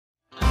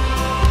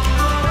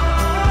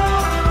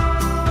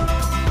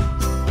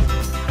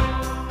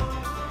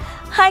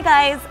Hi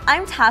guys,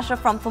 I'm Tasha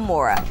from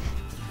Filmora.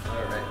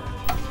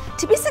 Alright.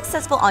 To be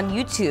successful on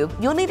YouTube,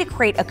 you'll need to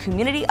create a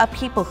community of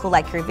people who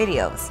like your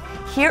videos.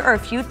 Here are a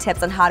few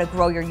tips on how to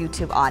grow your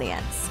YouTube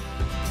audience.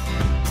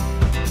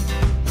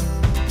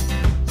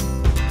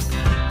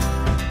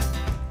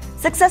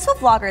 Successful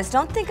vloggers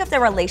don't think of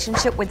their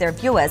relationship with their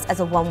viewers as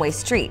a one-way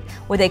street,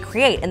 where they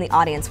create and the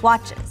audience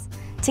watches.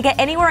 To get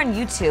anywhere on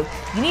YouTube,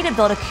 you need to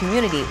build a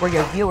community where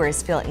your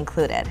viewers feel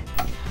included.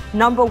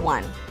 Number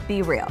 1,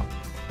 be real.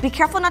 Be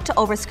careful not to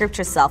overscript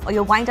yourself or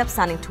you'll wind up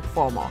sounding too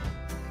formal.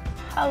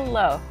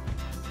 Hello,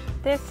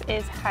 this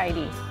is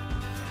Heidi.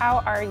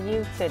 How are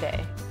you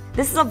today?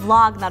 This is a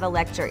vlog, not a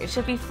lecture. It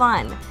should be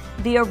fun.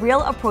 Be a real,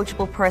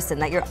 approachable person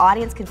that your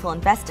audience can feel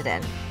invested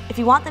in. If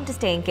you want them to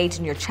stay engaged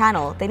in your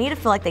channel, they need to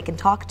feel like they can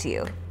talk to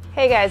you.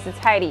 Hey guys, it's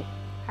Heidi.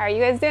 How are you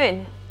guys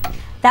doing?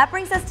 That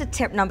brings us to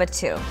tip number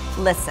 2,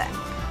 listen.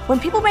 When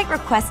people make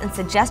requests and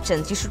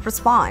suggestions, you should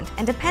respond,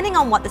 and depending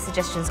on what the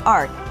suggestions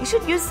are, you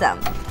should use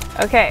them.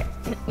 Okay.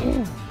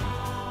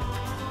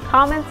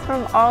 Comments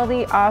from all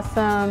the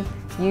awesome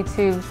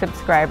YouTube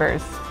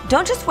subscribers.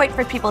 Don't just wait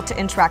for people to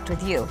interact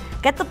with you.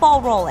 Get the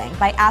ball rolling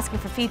by asking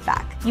for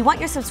feedback. You want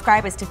your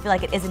subscribers to feel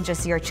like it isn't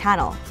just your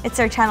channel, it's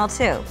their channel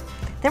too.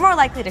 They're more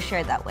likely to share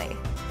it that way.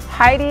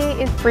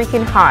 Heidi is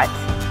freaking hot.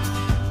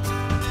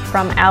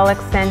 From Alex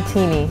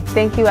Santini.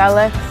 Thank you,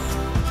 Alex.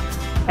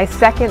 I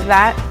second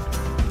that.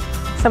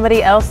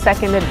 Somebody else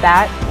seconded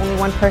that. Only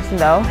one person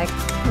though.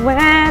 When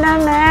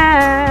a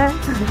man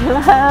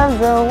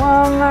loves a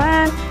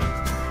woman.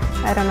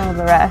 I don't know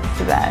the rest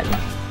of that.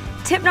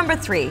 Tip number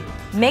 3,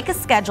 make a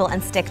schedule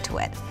and stick to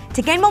it.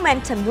 To gain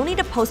momentum, you'll need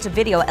to post a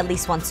video at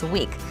least once a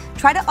week.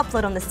 Try to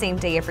upload on the same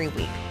day every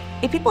week.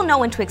 If people know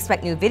when to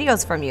expect new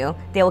videos from you,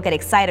 they will get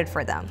excited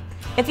for them.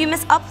 If you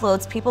miss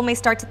uploads, people may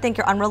start to think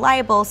you're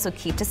unreliable, so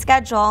keep to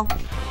schedule.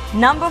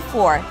 Number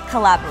 4,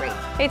 collaborate.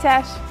 Hey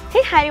Tash.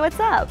 Hey Heidi, what's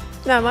up?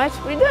 Not much.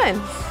 What are you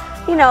doing?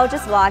 You know,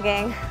 just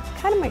vlogging.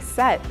 Kind of my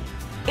set.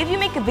 If you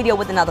make a video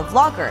with another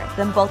vlogger,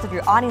 then both of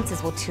your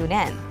audiences will tune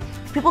in.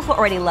 People who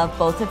already love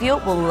both of you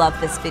will love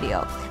this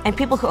video, and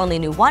people who only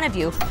knew one of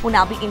you will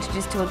now be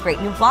introduced to a great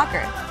new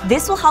vlogger.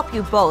 This will help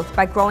you both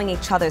by growing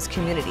each other's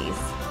communities.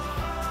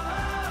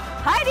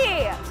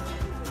 Heidi!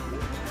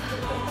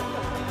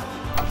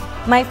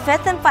 My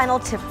 5th and final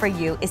tip for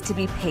you is to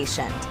be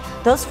patient.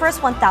 Those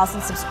first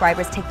 1,000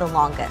 subscribers take the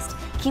longest.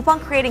 Keep on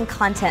creating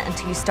content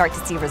until you start to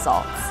see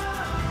results.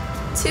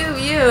 2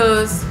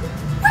 views?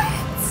 What?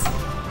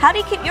 How do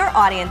you keep your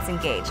audience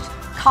engaged?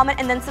 Comment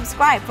and then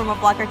subscribe for more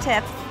vlogger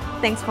tips.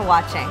 Thanks for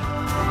watching.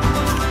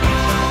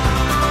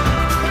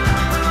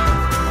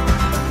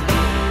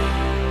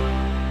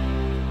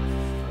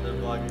 Other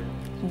vloggers.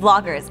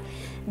 Vloggers.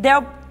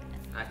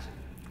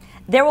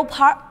 There will